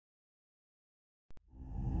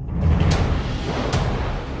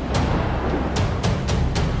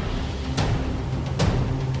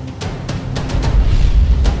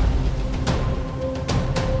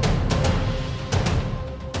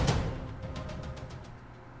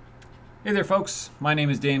Hey there folks, my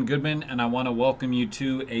name is Dan Goodman and I want to welcome you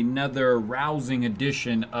to another rousing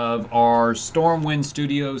edition of our Stormwind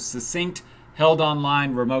Studios Succinct Held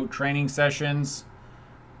Online Remote Training Sessions,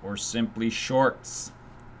 or simply shorts.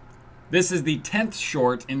 This is the 10th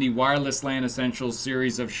short in the Wireless LAN Essentials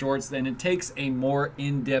series of shorts, and it takes a more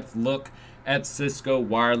in-depth look at Cisco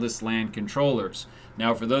Wireless LAN Controllers.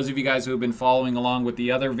 Now, for those of you guys who have been following along with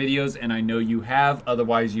the other videos, and I know you have,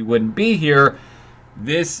 otherwise you wouldn't be here,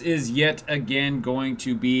 this is yet again going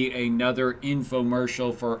to be another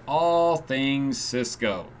infomercial for all things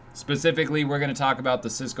Cisco. Specifically, we're going to talk about the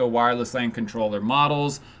Cisco Wireless LAN Controller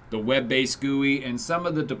models, the web-based GUI, and some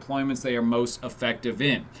of the deployments they are most effective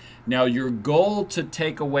in. Now, your goal to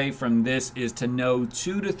take away from this is to know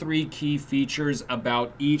 2 to 3 key features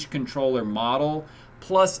about each controller model,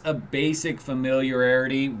 plus a basic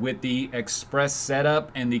familiarity with the express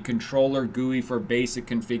setup and the controller GUI for basic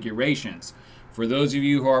configurations. For those of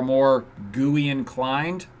you who are more GUI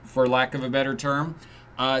inclined, for lack of a better term,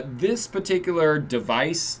 this particular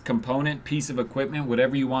device, component, piece of equipment,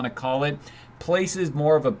 whatever you want to call it, places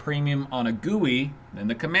more of a premium on a GUI than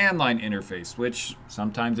the command line interface, which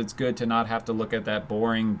sometimes it's good to not have to look at that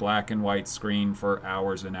boring black and white screen for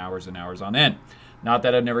hours and hours and hours on end. Not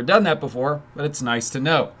that I've never done that before, but it's nice to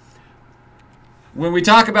know. When we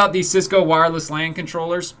talk about these Cisco Wireless LAN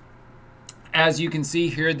controllers, as you can see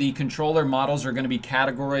here, the controller models are going to be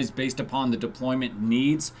categorized based upon the deployment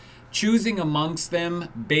needs. Choosing amongst them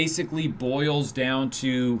basically boils down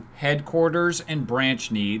to headquarters and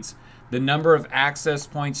branch needs, the number of access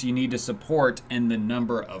points you need to support, and the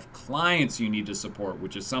number of clients you need to support,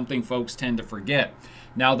 which is something folks tend to forget.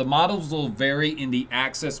 Now, the models will vary in the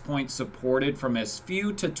access points supported from as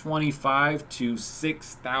few to 25 to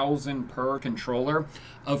 6,000 per controller.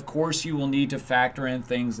 Of course, you will need to factor in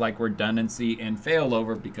things like redundancy and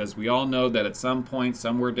failover, because we all know that at some point,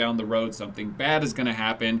 somewhere down the road, something bad is going to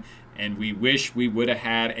happen, and we wish we would have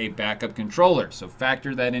had a backup controller. So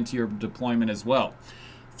factor that into your deployment as well.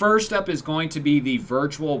 First up is going to be the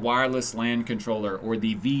Virtual Wireless LAN Controller, or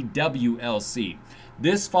the VWLC.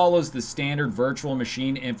 This follows the standard virtual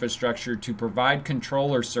machine infrastructure to provide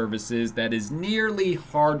controller services that is nearly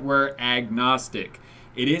hardware agnostic.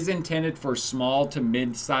 It is intended for small to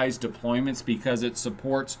mid-sized deployments because it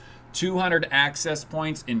supports 200 access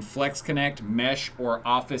points in FlexConnect, Mesh, or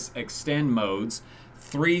Office Extend modes,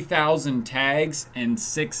 3,000 tags, and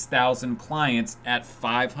 6,000 clients at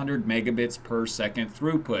 500 megabits per second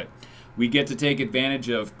throughput. We get to take advantage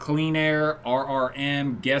of Clean Air,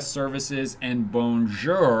 RRM, guest services, and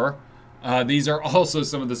Bonjour. These are also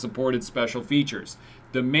some of the supported special features.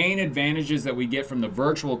 The main advantages that we get from the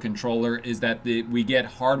virtual controller is that we get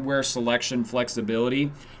hardware selection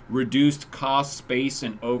flexibility, reduced cost, space,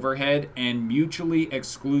 and overhead, and mutually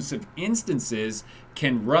exclusive instances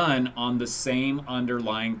can run on the same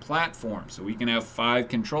underlying platform. So we can have 5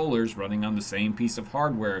 controllers running on the same piece of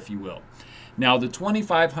hardware, if you will. Now, the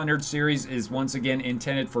 2500 series is once again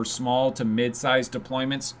intended for small to mid-sized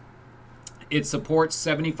deployments. It supports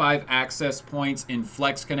 75 access points in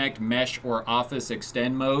FlexConnect, Mesh, or Office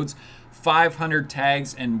Extend modes, 500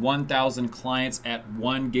 tags, and 1,000 clients at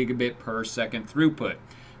 1 gigabit per second throughput.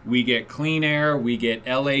 We get Clean Air, we get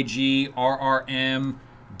LAG, RRM,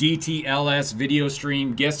 DTLS, video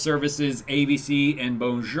stream, guest services, AVC, and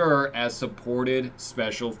Bonjour as supported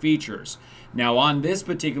special features. Now, on this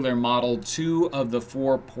particular model, 2 of the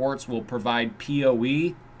 4 ports will provide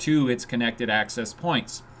PoE to its connected access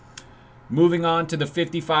points. Moving on to the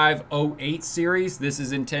 5508 series, this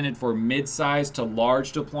is intended for mid-size to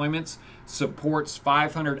large deployments, supports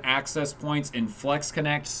 500 access points in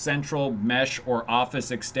FlexConnect, Central, Mesh, or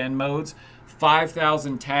Office Extend modes,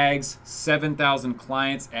 5,000 tags, 7,000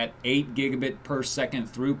 clients at 8 gigabit per second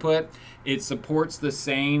throughput. It supports the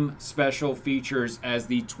same special features as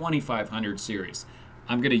the 2500 series.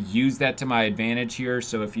 I'm going to use that to my advantage here,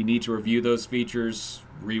 so if you need to review those features,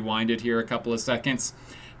 rewind it here a couple of seconds.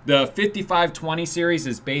 The 5520 series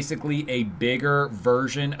is basically a bigger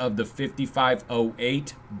version of the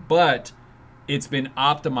 5508, but it's been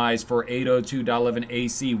optimized for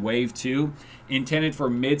 802.11ac Wave 2. Intended for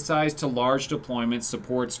mid-size to large deployments,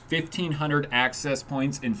 supports 1,500 access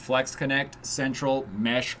points in FlexConnect, Central,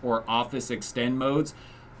 Mesh, or Office Extend modes.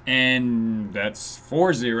 And that's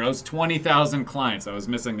 4 zeros, 20,000 clients. I was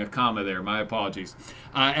missing a comma there, my apologies.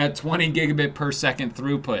 At 20 gigabit per second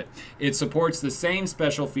throughput. It supports the same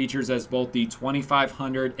special features as both the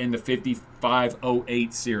 2500 and the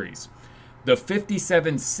 5508 series. The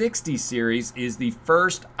 5760 series is the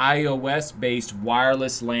first iOS-based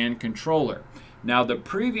wireless LAN controller. Now, the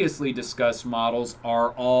previously discussed models are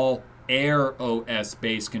all Air OS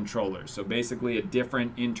based controllers. So basically a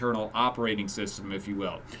different internal operating system, if you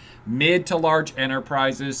will. Mid to large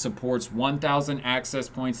enterprises supports 1,000 access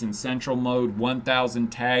points in central mode, 1,000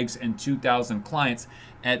 tags, and 2,000 clients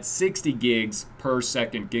at 60 gigabits per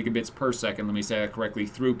second, let me say that correctly,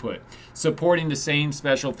 throughput, supporting the same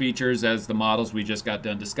special features as the models we just got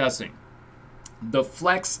done discussing. The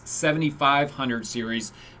Flex 7500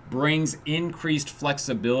 series brings increased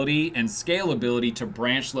flexibility and scalability to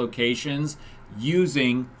branch locations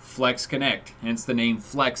using Flex Connect, hence the name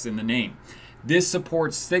Flex in the name. This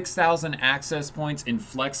supports 6,000 access points in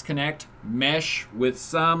Flex Connect, mesh with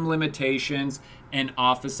some limitations, and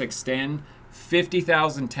Office Extend,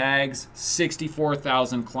 50,000 tags,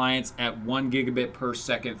 64,000 clients at 1 gigabit per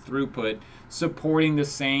second throughput, supporting the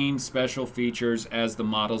same special features as the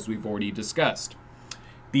models we've already discussed.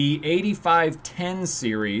 The 8510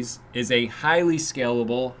 series is a highly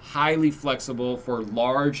scalable, highly flexible for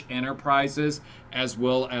large enterprises as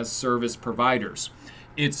well as service providers.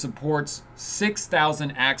 It supports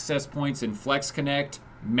 6,000 access points in Flex Connect,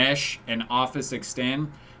 Mesh, and Office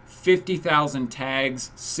Extend, 50,000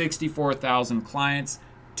 tags, 64,000 clients,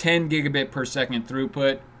 10 gigabit per second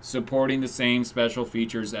throughput, supporting the same special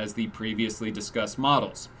features as the previously discussed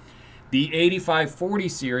models. The 8540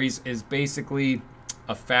 series is basically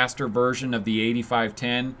a faster version of the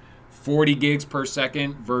 8510, 40 gigs per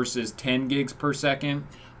second versus 10 gigs per second.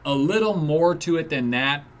 A little more to it than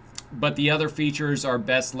that, but the other features are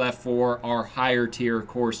best left for our higher tier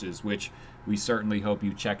courses, which we certainly hope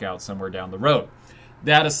you check out somewhere down the road.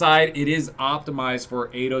 That aside, it is optimized for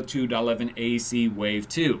 802.11ac Wave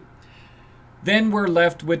 2. Then we're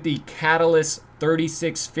left with the Catalyst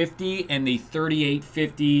 3650 and the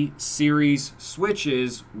 3850 series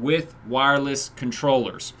switches with wireless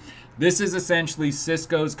controllers. This is essentially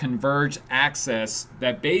Cisco's converged access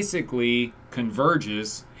that basically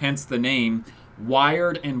converges, hence the name,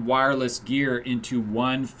 wired and wireless gear into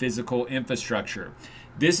one physical infrastructure.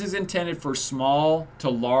 This is intended for small to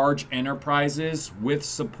large enterprises with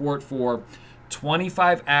support for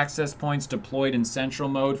 25 access points deployed in central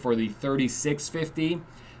mode for the 3650,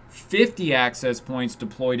 50 access points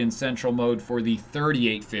deployed in central mode for the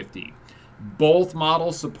 3850. Both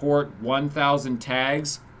models support 1,000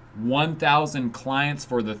 tags, 1,000 clients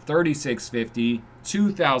for the 3650,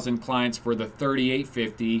 2,000 clients for the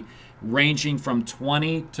 3850, ranging from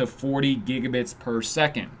 20 to 40 gigabits per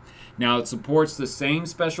second. Now, it supports the same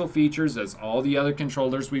special features as all the other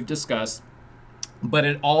controllers we've discussed, but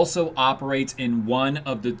it also operates in one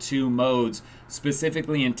of the two modes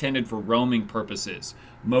specifically intended for roaming purposes: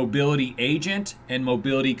 Mobility Agent and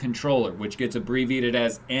Mobility Controller, which gets abbreviated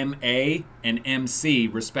as MA and MC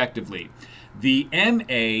respectively. The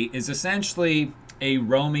MA is essentially a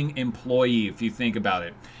roaming employee, if you think about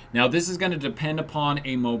it. Now, this is going to depend upon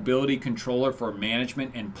a mobility controller for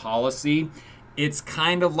management and policy. It's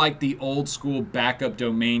kind of like the old school backup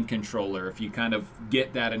domain controller, if you kind of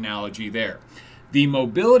get that analogy there. The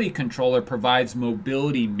mobility controller provides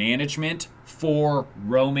mobility management for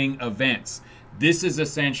roaming events. This is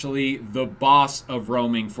essentially the boss of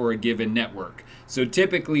roaming for a given network. So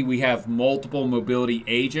typically we have multiple mobility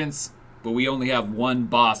agents, but we only have one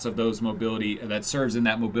boss of those mobility that serves in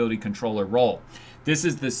that mobility controller role. This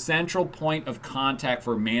is the central point of contact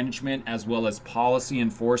for management as well as policy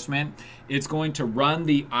enforcement. It's going to run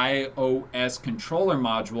the iOS controller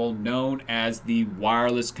module known as the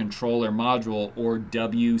Wireless Controller Module, or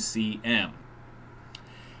WCM.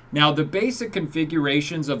 Now, the basic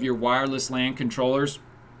configurations of your wireless LAN controllers,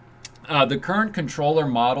 the current controller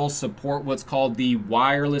models support what's called the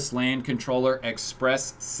Wireless LAN Controller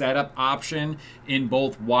Express Setup option in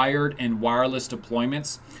both wired and wireless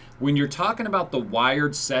deployments. When you're talking about the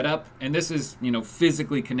wired setup, and this is,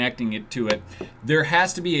 physically connecting it to it, there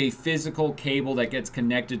has to be a physical cable that gets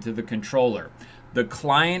connected to the controller. The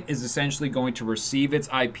client is essentially going to receive its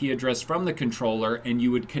IP address from the controller, and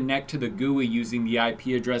you would connect to the GUI using the IP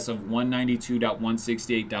address of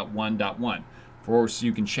 192.168.1.1. Of course,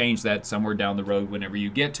 you can change that somewhere down the road whenever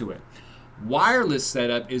you get to it. Wireless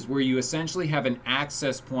setup is where you essentially have an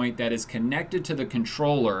access point that is connected to the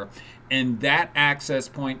controller, and that access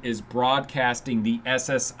point is broadcasting the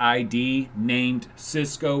SSID named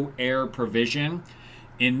Cisco Air Provision.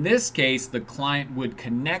 In this case, the client would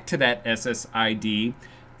connect to that SSID.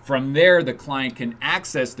 From there, the client can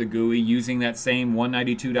access the GUI using that same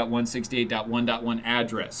 192.168.1.1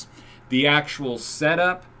 address. The actual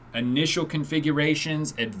setup, initial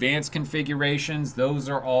configurations, advanced configurations, those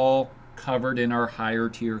are all covered in our higher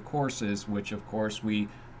tier courses, which of course we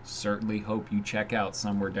certainly hope you check out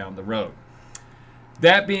somewhere down the road.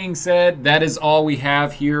 That being said, that is all we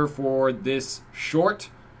have here for this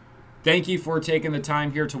short Thank you for taking the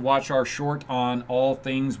time here to watch our short on all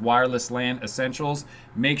things wireless LAN essentials.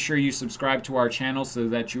 Make sure you subscribe to our channel so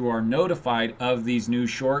that you are notified of these new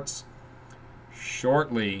shorts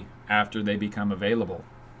shortly after they become available.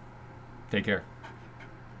 Take care.